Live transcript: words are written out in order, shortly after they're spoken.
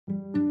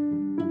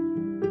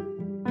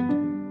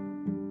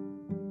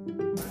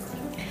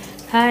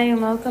Hi,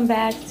 and welcome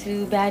back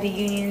to Baddie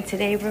Union.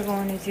 Today we're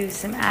going to do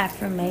some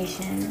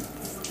affirmations.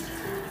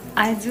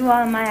 I do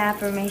all my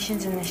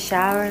affirmations in the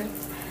shower.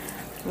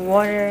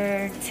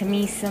 Water to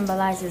me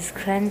symbolizes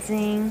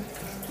cleansing.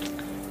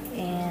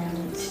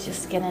 And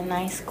just get a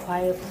nice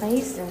quiet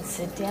place and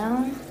sit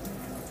down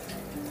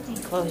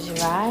and close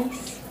your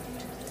eyes.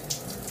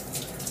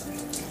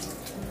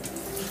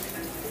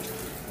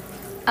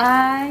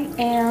 I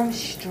am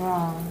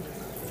strong.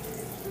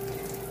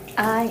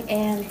 I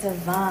am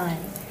divine.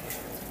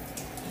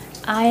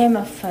 I am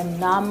a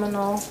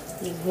phenomenal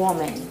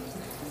woman.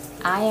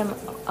 I am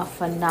a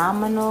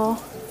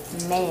phenomenal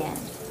man.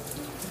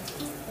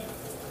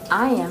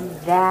 I am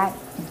that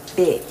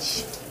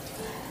bitch.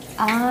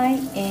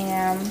 I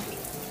am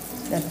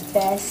the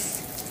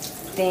best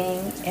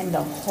thing in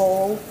the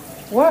whole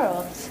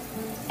world,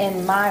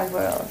 in my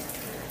world.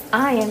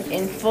 I am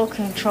in full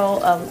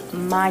control of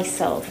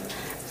myself.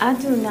 I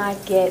do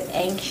not get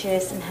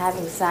anxious and have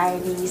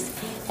anxieties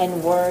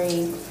and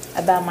worry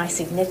about my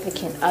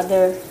significant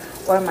other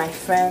or my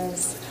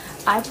friends.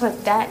 I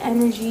put that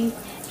energy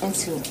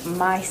into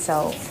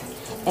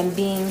myself and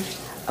being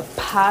a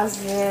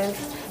positive,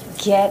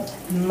 get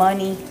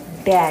money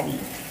baddie.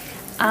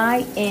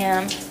 I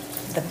am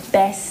the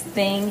best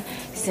thing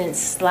since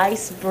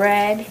sliced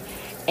bread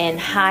and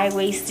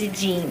high-waisted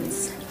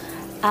jeans.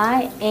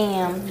 I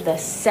am the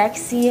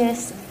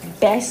sexiest,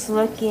 best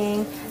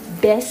looking,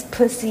 best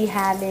pussy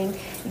having,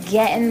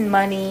 getting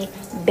money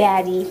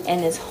baddie in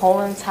this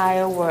whole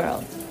entire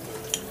world.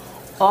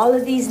 All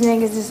of these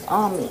niggas is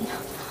on me.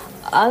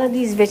 All of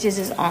these bitches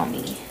is on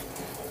me.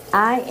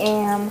 I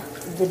am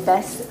the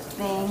best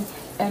thing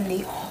in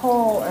the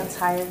whole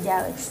entire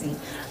galaxy.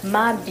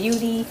 My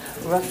beauty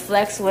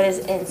reflects what is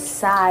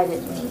inside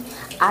of me.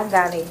 I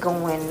got it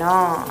going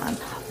on.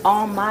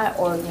 All my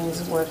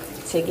organs work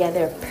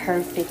together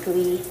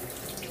perfectly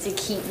to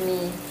keep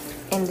me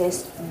in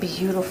this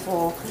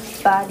beautiful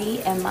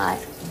body and my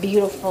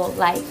beautiful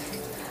life.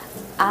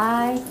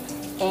 I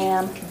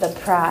am the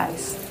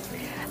prize.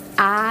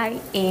 I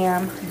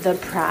am the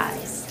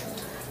prize.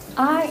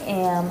 I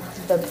am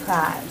the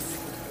prize.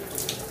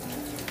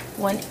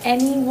 When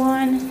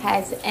anyone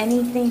has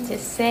anything to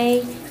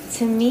say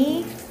to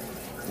me,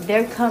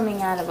 they're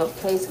coming out of a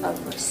place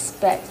of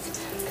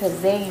respect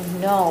because they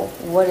know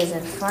what is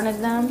in front of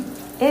them.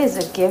 It is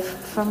a gift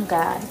from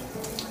God.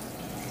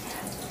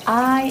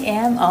 I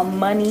am a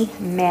money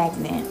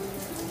magnet.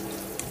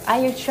 I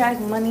attract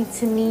money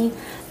to me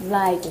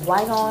like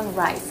white on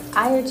rice.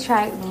 I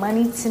attract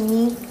money to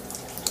me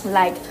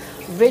like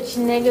rich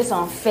niggas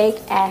on fake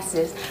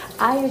asses.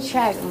 I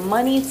attract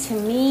money to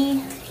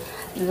me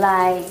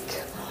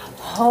like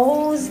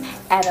hoes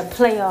at a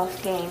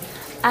playoff game.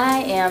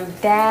 I am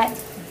that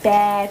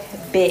bad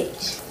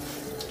bitch.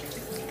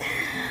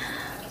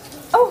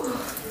 Oh,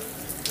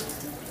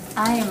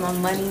 I am a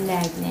money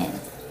magnet.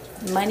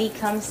 Money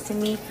comes to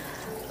me.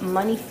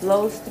 Money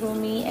flows through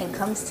me and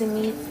comes to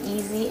me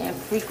easy and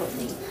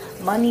frequently.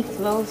 Money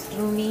flows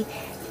through me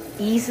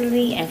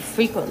easily and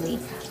frequently.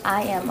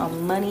 I am a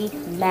money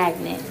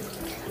magnet.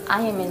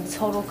 I am in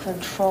total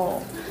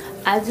control.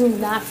 I do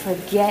not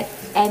forget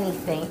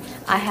anything.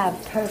 I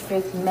have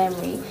perfect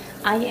memory.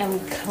 I am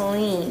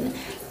clean.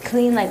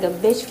 Clean like a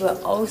bitch with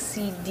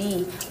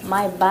OCD.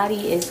 My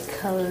body is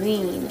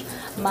clean.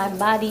 My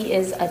body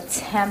is a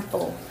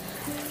temple.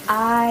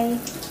 I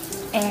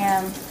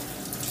am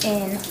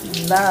in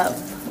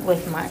love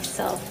with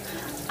myself.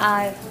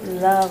 I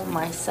love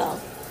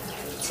myself.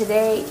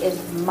 Today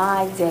is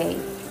my day.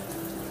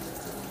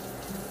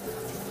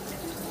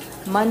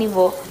 Money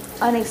will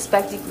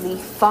unexpectedly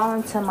fall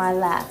into my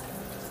lap.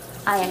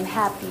 I am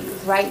happy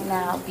right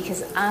now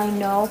because I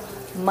know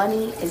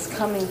money is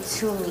coming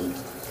to me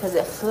because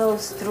it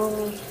flows through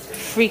me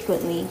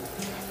frequently.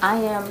 I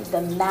am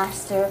the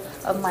master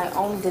of my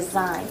own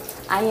design.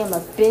 I am a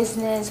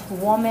business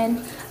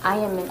woman. I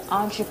am an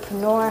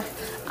entrepreneur.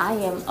 I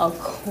am a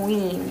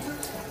queen.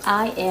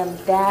 I am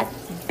that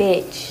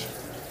bitch.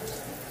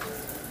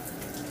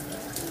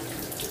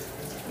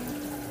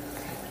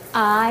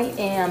 I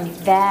am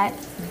that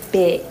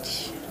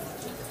bitch.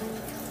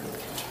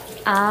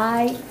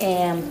 I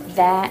am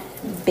that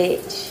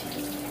bitch.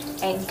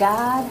 And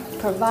God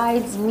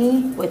provides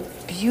me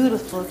with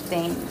beautiful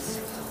things,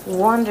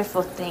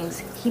 wonderful things.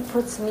 He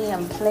puts me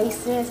in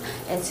places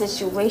and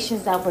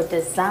situations that were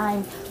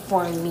designed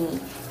for me.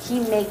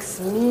 He makes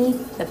me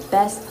the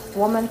best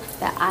woman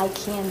that I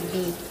can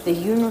be. The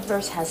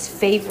universe has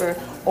favor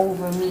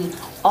over me.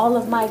 All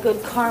of my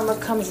good karma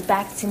comes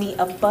back to me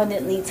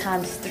abundantly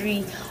times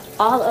 3.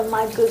 All of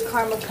my good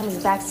karma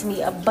comes back to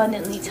me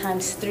abundantly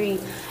times 3.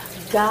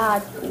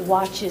 God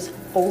watches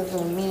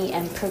over me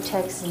and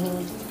protects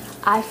me.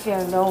 I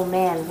fear no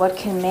man. What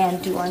can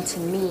man do unto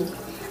me?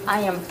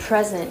 I am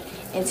present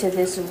into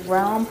this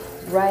realm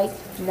right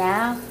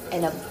now,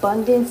 and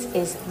abundance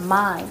is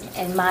mine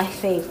and my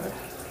favor.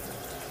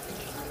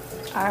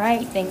 All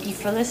right, thank you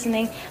for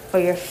listening. For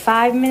your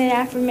 5-minute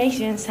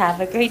affirmations,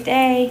 have a great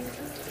day.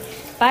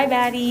 Bye,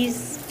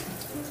 baddies.